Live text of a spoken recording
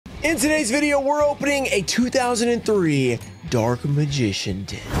In today's video, we're opening a 2003 Dark Magician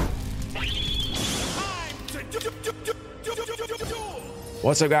tin.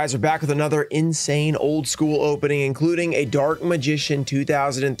 What's up, guys? We're back with another insane old school opening, including a Dark Magician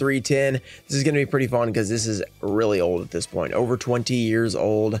 2003 tin. This is going to be pretty fun because this is really old at this point, over 20 years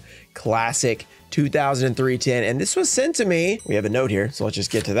old, classic 2003 tin. And this was sent to me. We have a note here, so let's just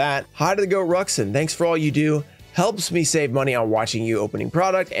get to that. Hi to the Go Ruxin. Thanks for all you do. Helps me save money on watching you opening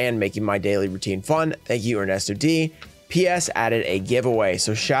product and making my daily routine fun. Thank you, Ernesto D. P.S. added a giveaway.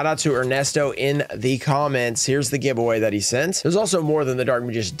 So shout out to Ernesto in the comments. Here's the giveaway that he sent. There's also more than the Dark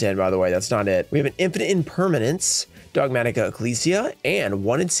Magician 10, by the way. That's not it. We have an Infinite Impermanence, Dogmatica Ecclesia, and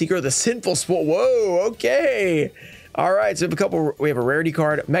Wanted Seeker of the Sinful Spoil. Whoa, okay. All right, so we have a rarity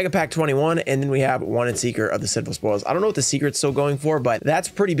card, Mega Pack 21, and then we have Wanted Seeker of the Sinful Spoils. I don't know what the secret's still going for, but that's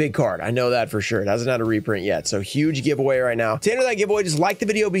a pretty big card. I know that for sure. It hasn't had a reprint yet, so huge giveaway right now. To enter that giveaway, just like the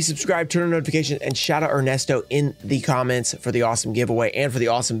video, be subscribed, turn on notifications, and shout out Ernesto in the comments for the awesome giveaway and for the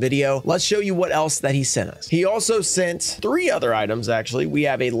awesome video. Let's show you what else that he sent us. He also sent 3 other items, actually. We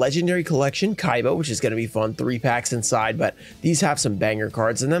have a Legendary Collection Kaiba, which is going to be fun. 3 packs inside, but these have some banger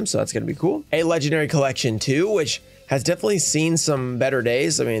cards in them, so that's going to be cool. A Legendary Collection 2, which has definitely seen some better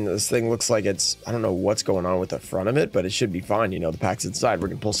days. I mean, this thing looks like it's, I don't know what's going on with the front of it, but it should be fine. You know, the pack's inside, we're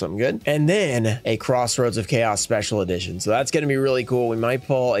gonna pull something good. And then a Crossroads of Chaos special edition. So that's gonna be really cool. We might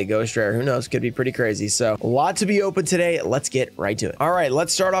pull a Ghost Rare, who knows, could be pretty crazy. So a lot to be open today. Let's get right to it. All right,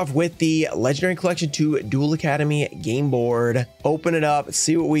 let's start off with the Legendary Collection 2 Duel Academy game board. Open it up,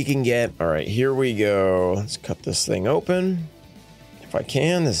 see what we can get. All right, here we go. Let's cut this thing open. If I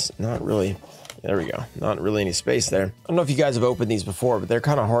can, this is not really, there we go. Not really any space there. I don't know if you guys have opened these before, but they're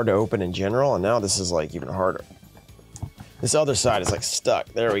kind of hard to open in general. And now this is like even harder. This other side is like stuck.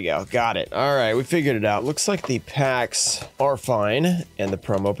 There we go. Got it. All right. We figured it out. Looks like the packs are fine and the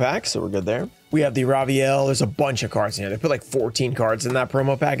promo pack. So we're good there. We have the Raviel. There's a bunch of cards in here. They put like 14 cards in that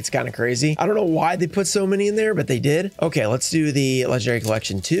promo pack. It's kind of crazy. I don't know why they put so many in there, but they did. Okay. Let's do the Legendary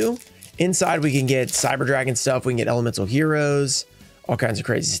Collection 2. Inside we can get Cyber Dragon stuff. We can get Elemental Heroes. All kinds of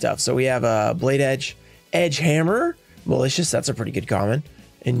crazy stuff. So we have a Blade Edge, Edge Hammer, Malicious. That's a pretty good common.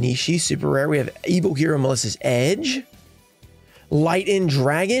 And Nishi, super rare. We have Evil Hero, Malicious Edge, Light In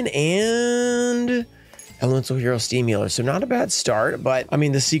Dragon, and Elemental Hero Steam Healer. So not a bad start, but I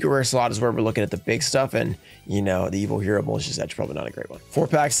mean, the secret rare slot is where we're looking at the big stuff. And you know, the Evil Hero, Malicious Edge, probably not a great one. 4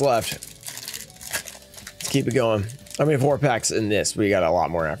 packs left. Let's keep it going. I mean, 4 packs in this. We got a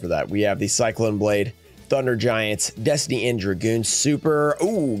lot more after that. We have the Cyclone Blade, Thunder Giants, Destiny and Dragoon, Super,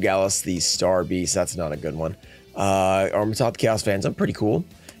 ooh, Gallus the Star Beast, that's not a good one. Armatop Chaos Phantom, pretty cool.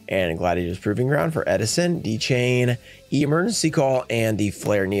 And Gladiator's Proving Ground for Edison, D-Chain, Emergency Call, and the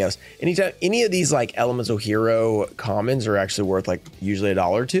Flare Neos. Anytime, any of these like Elemental Hero commons are actually worth like usually $1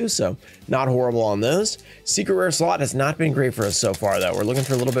 or $2, so not horrible on those. Secret Rare slot has not been great for us so far though. We're looking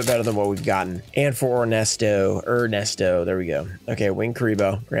for a little bit better than what we've gotten. And for Ernesto, there we go. Okay, Wing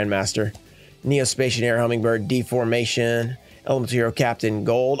Karibo, Grandmaster. Neo-Spacian Air Hummingbird, Deformation, Elemental Hero Captain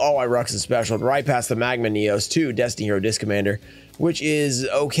Gold. Oh, I Ruxin special right past the Magma Neos to Destiny Hero Disc Commander, which is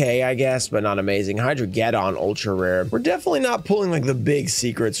okay, I guess, but not amazing. Hydrogeddon, ultra rare. We're definitely not pulling like the big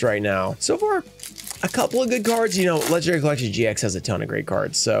secrets right now. So far, a couple of good cards. You know, Legendary Collection GX has a ton of great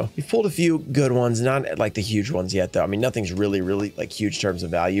cards. So we've pulled a few good ones, not like the huge ones yet, though. I mean, nothing's really like huge terms of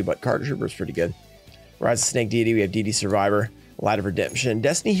value, but Card Trooper's pretty good. Rise of Snake Deity, we have DD Survivor. Light of Redemption,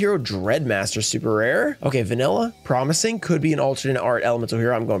 Destiny Hero Dreadmaster, super rare. Okay, Vanilla, promising, could be an alternate art Elemental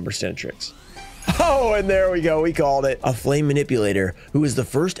Hero. I'm going Burstinatrix. Oh, and there we go. We called it. A Flame Manipulator, who is the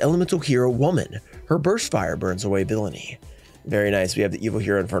first Elemental Hero woman. Her burst fire burns away villainy. Very nice. We have the Evil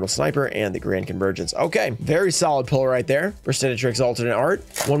Hero Infernal Sniper and the Grand Convergence. Okay, very solid pull right there. Burstinatrix alternate art.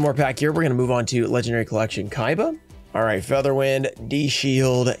 One more pack here. We're going to move on to Legendary Collection Kaiba. All right, Featherwind,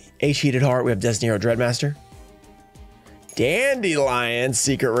 D-Shield, H-Heated Heart. We have Destiny Hero Dreadmaster. Dandelion,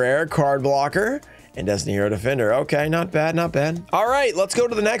 secret rare, card blocker, and Destiny Hero Defender. Okay, not bad, not bad. All right, let's go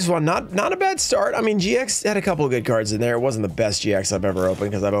to the next one. Not a bad start. I mean, GX had a couple of good cards in there. It wasn't the best GX I've ever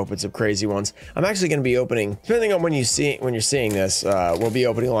opened because I've opened some crazy ones. I'm actually going to be opening, depending on when you're seeing this, we'll be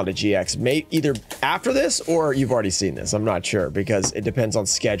opening a lot of GX. Either after this or you've already seen this. I'm not sure because it depends on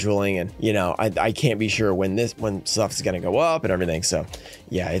scheduling and you know I can't be sure when stuff is going to go up and everything. So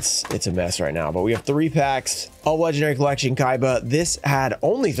yeah, it's a mess right now. But we have 3 packs. All Legendary Collection Kaiba. This had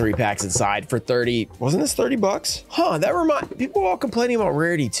only 3 packs inside for 30. Wasn't this 30 bucks? Huh, that reminds people all complaining about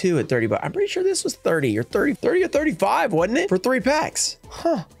Rarity 2 at 30 bucks. I'm pretty sure this was 30 or 35, wasn't it? For 3 packs.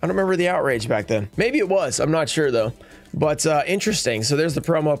 Huh, I don't remember the outrage back then. Maybe it was, I'm not sure though. But interesting, so there's the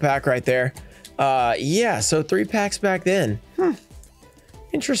promo pack right there. Yeah, so 3 packs back then.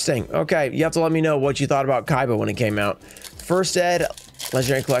 Interesting. Okay, you have to let me know what you thought about Kaiba when it came out. First Ed,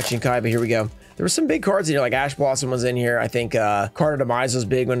 Legendary Collection Kaiba, here we go. There were some big cards in here, like Ash Blossom was in here. I think Card of Demise was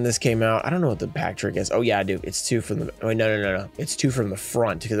big when this came out. I don't know what the pack trick is. Oh yeah, I do. It's 2 from the, oh no. It's 2 from the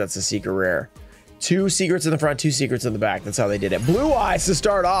front because that's a secret rare. 2 secrets in the front, 2 secrets in the back. That's how they did it. Blue Eyes to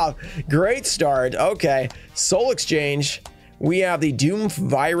start off. Great start. Okay, Soul Exchange. We have the Doom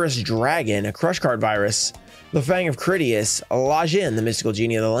Virus Dragon, a Crush Card Virus. The Fang of Critias, Lajin, the Mystical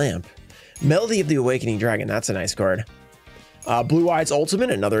Genie of the Lamp. Melody of the Awakening Dragon, that's a nice card. Blue Eyes Ultimate,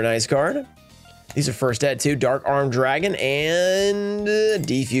 another nice card. These are first ed too. Dark Arm Dragon and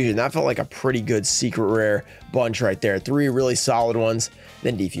Defusion. That felt like a pretty good secret rare bunch right there. 3 really solid ones,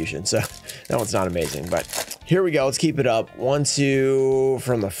 then Defusion. So that one's not amazing, but here we go. Let's keep it up. 1, 2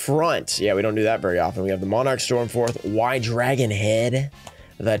 from the front. Yeah, we don't do that very often. We have the Monarch Stormforth, Y Dragon Head,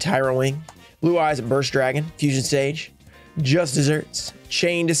 the Tyrant Wing, Blue Eyes Burst Dragon, Fusion Stage, Just Desserts,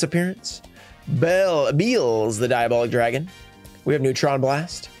 Chain Disappearance, Beals the Diabolic Dragon. We have Neutron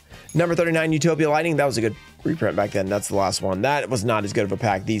Blast. Number 39, Utopia Lightning. That was a good reprint back then. That's the last one. That was not as good of a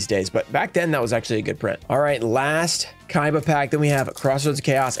pack these days, but back then that was actually a good print. All right, last Kaiba pack. Then we have Crossroads of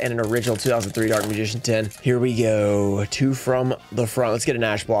Chaos and an original 2003 Dark Magician 10. Here we go. 2 from the front. Let's get an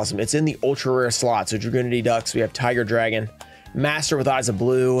Ash Blossom. It's in the ultra rare slot. So Dragoonity Ducks. We have Tiger Dragon, Master with Eyes of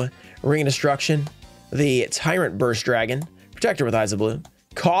Blue, Ring of Destruction, the Tyrant Burst Dragon, Protector with Eyes of Blue,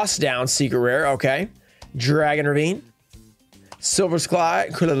 Cost Down Secret Rare. Okay, Dragon Ravine, Silver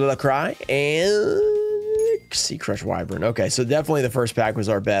Cry, and Sea Crush Wyvern. Okay, so definitely the first pack was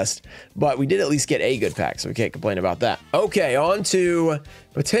our best, but we did at least get a good pack, so we can't complain about that. Okay, on to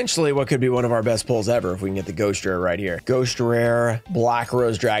potentially what could be one of our best pulls ever if we can get the Ghost Rare right here. Ghost Rare, Black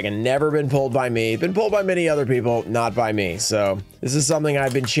Rose Dragon. Never been pulled by me. Been pulled by many other people, not by me. So this is something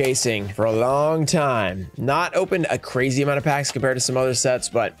I've been chasing for a long time. Not opened a crazy amount of packs compared to some other sets,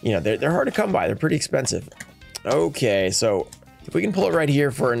 but you know, they're hard to come by. They're pretty expensive. Okay, so if we can pull it right here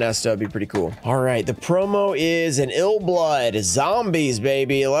for Ernesto, it'd be pretty cool. All right, the promo is an Ill Blood Zombies,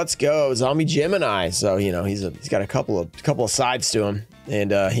 baby. Let's go, Zombie Gemini. So you know he's got a couple of sides to him, and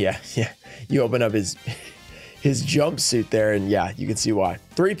yeah. You open up his jumpsuit there, and yeah, you can see why.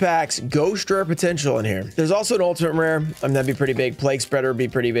 3 packs, Ghost Rare potential in here. There's also an Ultimate Rare. That'd be pretty big. Plague Spreader would be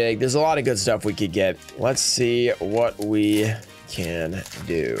pretty big. There's a lot of good stuff we could get. Let's see what we can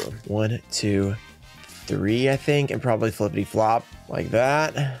do. 1, 2, 3, I think, and probably flippity flop like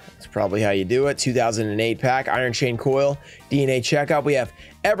that. That's probably how you do it. 2008 pack, Iron Chain Coil, DNA Checkup. We have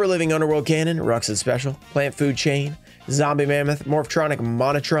Ever Living Underworld Cannon, Ruxin Special, Plant Food Chain, Zombie Mammoth, Morphtronic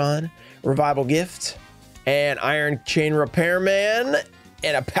Monotron, Revival Gift, and Iron Chain Repairman,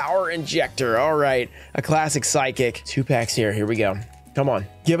 and a Power Injector. All right, a classic Psychic. 2 packs here. Here we go. Come on,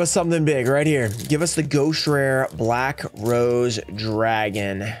 give us something big right here. Give us the Ghost Rare Black Rose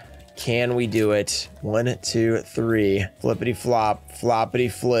Dragon. Can we do it? 1, 2, 3. Flippity flop,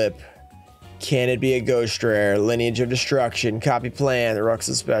 floppity flip. Can it be a Ghost Rare? Lineage of Destruction, Copy Plan, the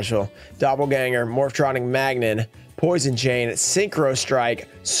Ruxin Special, Doppelganger, Morphtronic Magnon, Poison Chain, Synchro Strike,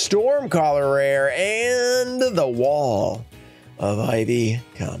 Stormcaller Rare, and the Wall of Ivy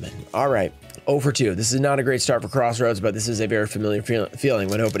Common. All right. 0 for 2. This is not a great start for Crossroads, but this is a very familiar feeling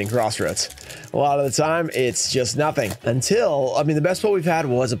when opening Crossroads. A lot of the time, it's just nothing. Until, I mean, the best pull we've had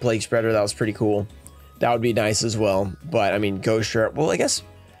was a Plague Spreader. That was pretty cool. That would be nice as well. But, I mean, Ghost Rare, well, I guess,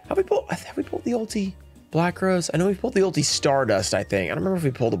 have we pulled the ulti Black Rose? I know we pulled the ulti Stardust, I think. I don't remember if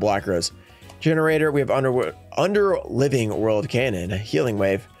we pulled the Black Rose. Generator, we have Under Living World Cannon, Healing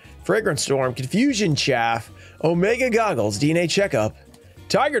Wave, Fragrant Storm, Confusion Chaff, Omega Goggles, DNA Checkup,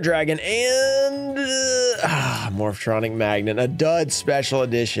 Tiger Dragon, and Morphtronic Magnet, a dud special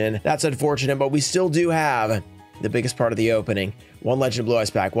edition. That's unfortunate, but we still do have the biggest part of the opening. 1 Legend of Blue Eyes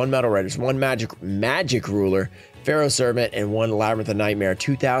pack, 1 Metal Raiders, 1 Magic Ruler, Pharaoh Servant, and 1 Labyrinth of Nightmare.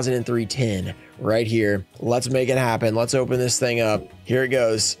 2003-10 right here. Let's make it happen. Let's open this thing up. Here it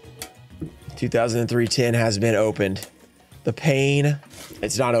goes. 2003-10 has been opened. The pain,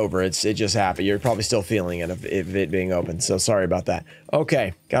 it's not over. It just happened. You're probably still feeling it of it being open. So sorry about that.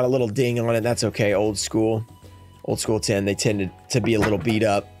 Okay, got a little ding on it. That's okay. Old school 10. They tend to be a little beat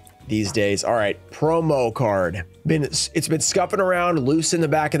up these days. All right, promo card. It's been scuffing around loose in the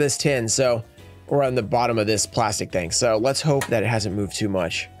back of this tin. So, or on the bottom of this plastic thing. So let's hope that it hasn't moved too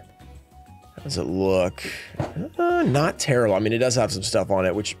much. How does it look? Not terrible. I mean, it does have some stuff on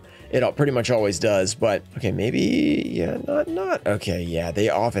it, which it pretty much always does, but okay, maybe, yeah, not, okay, yeah, they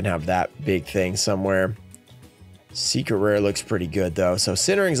often have that big thing somewhere. Secret rare looks pretty good though. So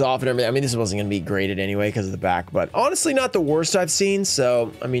centering's off and everything. I mean, this wasn't going to be graded anyway because of the back, but honestly, not the worst I've seen.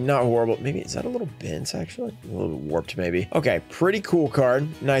 So, I mean, not horrible. Maybe, is that a little bent actually? A little bit warped maybe. Okay, pretty cool card.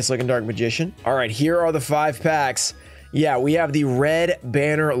 Nice looking Dark Magician. All right, here are the 5 packs. Yeah, we have the red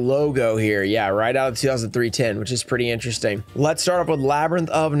banner logo here. Yeah, right out of 2003-10, which is pretty interesting. Let's start off with Labyrinth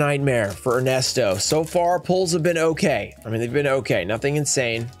of Nightmare for Ernesto. So far, pulls have been okay. I mean, they've been okay. Nothing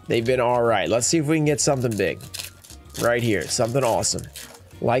insane. They've been all right. Let's see if we can get something big. Right here. Something awesome.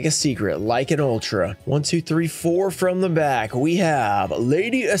 Like a secret. Like an ultra. 1, 2, 3, 4 from the back. We have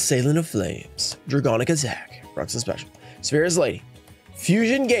Lady Assailant of Flames. Dragonica Zack. Ruxin Special. Sphere's Lady.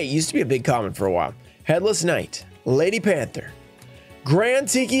 Fusion Gate. Used to be a big comment for a while. Headless Knight. Lady Panther, Grand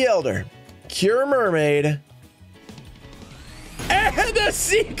Tiki Elder, Cure Mermaid, and the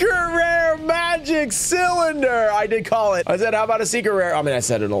secret rare magic cylinder. I did call it. I said, how about a secret rare? I mean, I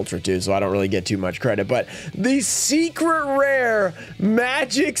said an ultra too, so I don't really get too much credit, but the secret rare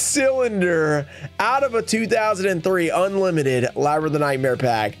magic cylinder out of a 2003 unlimited Labyrinth of the Nightmare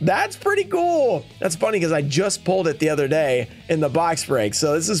pack. That's pretty cool. That's funny because I just pulled it the other day in the box break,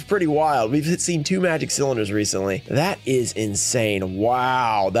 so this is pretty wild. We've seen 2 magic cylinders recently. That is insane.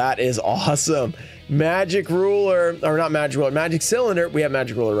 Wow, that is awesome. Magic ruler, or not magic ruler, magic cylinder. We have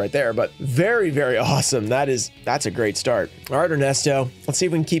magic ruler right there, but very, very awesome. That's a great start. All right, Ernesto, let's see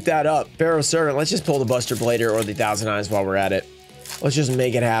if we can keep that up. Pharaoh's Servant, let's just pull the Buster Blader or the 1,000 Eyes while we're at it. Let's just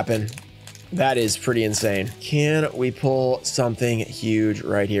make it happen. That is pretty insane. Can we pull something huge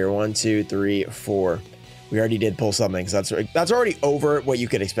right here? 1, 2, 3, 4. We already did pull something, so that's already over what you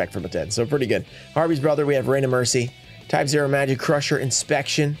could expect from a 10, so pretty good. Harvey's Brother, we have Reign of Mercy, Type 0 Magic Crusher,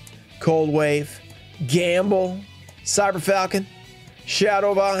 Inspection, Cold Wave, Gamble, Cyber Falcon,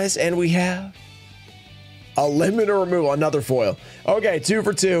 Shadow of Eyes, and we have a limiter removal, another foil. Okay, 2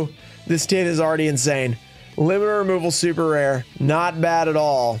 for 2. This tin is already insane. Limiter removal, super rare. Not bad at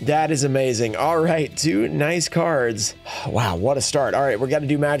all. That is amazing. All right, 2 nice cards. Wow, what a start. All right, we're going to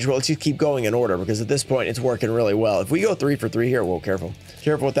do magical. Let's just keep going in order because at this point, it's working really well. If we go 3 for 3 here, whoa, careful.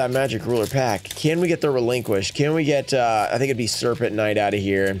 Careful with that magic ruler pack. Can we get the Relinquish? Can we get, I think it'd be Serpent Knight out of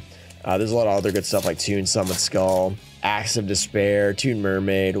here. There's a lot of other good stuff like Toon Summit Skull, Axe of Despair, Toon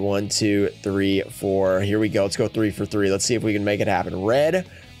Mermaid, 1, 2, 3, 4. Here we go. Let's go 3 for 3. Let's see if we can make it happen. Red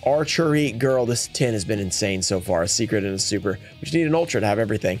Archery Girl. This 10 has been insane so far. A secret and a super. We just need an ultra to have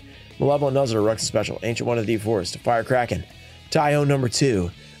everything. Malevolent Nuzzler, Ruxin Special, Ancient One of the Deep Forest, Fire Kraken, Taihon number 2,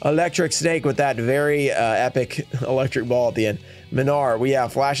 Electric Snake with that very epic electric ball at the end. Minar, we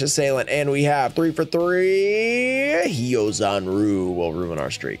have Flash Assailant, and we have 3 for 3. Hyozanru will ruin our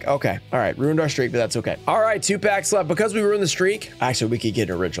streak. Okay. All right. Ruined our streak, but that's okay. All right. 2 packs left. Because we ruined the streak, actually, we could get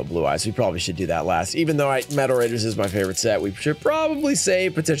an original Blue Eyes. We probably should do that last. Even though Metal Raiders is my favorite set, we should probably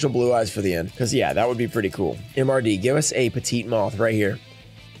save potential Blue Eyes for the end. Because, yeah, that would be pretty cool. MRD, give us a Petite Moth right here.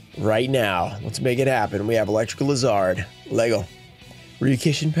 Right now. Let's make it happen. We have Electrical Lizard, Lego,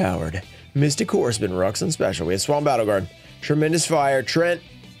 Ryukishin Powered, Mystic Horseman, Ruxin Special. We have Swan Battle Guard, Tremendous Fire, Trent,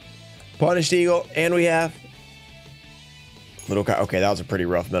 Punished Eagle, and we have Little Cow. Okay, that was a pretty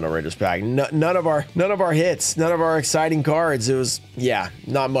rough Metal Raiders pack. None of our hits, none of our exciting cards. It was, yeah,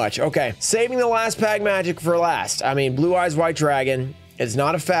 not much. Okay, saving the last pack magic for last. I mean, Blue Eyes White Dragon. It's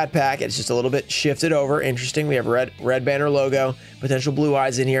not a fat pack. It's just a little bit shifted over. Interesting. We have red banner logo, potential Blue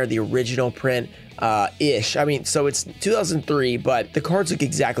Eyes in here, the original print ish. I mean, so it's 2003, but the cards look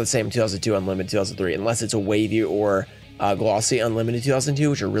exactly the same. 2002 Unlimited, 2003, unless it's a wavy or glossy Unlimited 2002,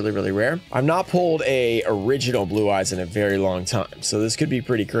 which are really, really rare. I've not pulled a original Blue Eyes in a very long time, so this could be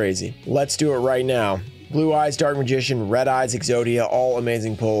pretty crazy. Let's do it right now. Blue Eyes, Dark Magician, Red Eyes, Exodia, all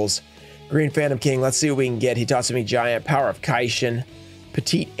amazing pulls. Green Phantom King, let's see what we can get. Hitatsumi Giant, Power of Kaishin,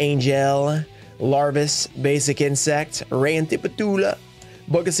 Petite Angel, Larvis, Basic Insect, Rantipatula,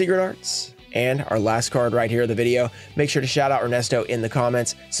 Book of Secret Arts, and our last card right here in the video. Make sure to shout out Ernesto in the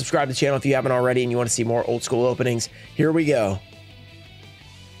comments. Subscribe to the channel if you haven't already and you want to see more old school openings. Here we go.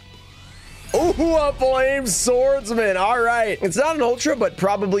 Ooh, a Flame Swordsman. All right. It's not an ultra, but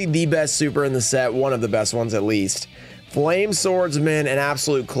probably the best super in the set. One of the best ones at least. Flame Swordsman, an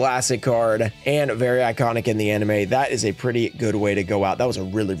absolute classic card and very iconic in the anime. That is a pretty good way to go out. That was a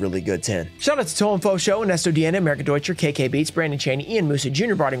really, really good 10. Shout out to Toll Info Show, Ernesto Diana, American Deutscher, KK Beats, Brandon Cheney, Ian Musa,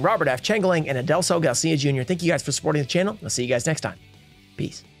 Junior Barding, Robert F. Chengeling, and Adelso Garcia Jr. Thank you guys for supporting the channel. I'll see you guys next time.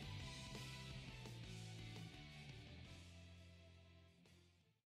 Peace.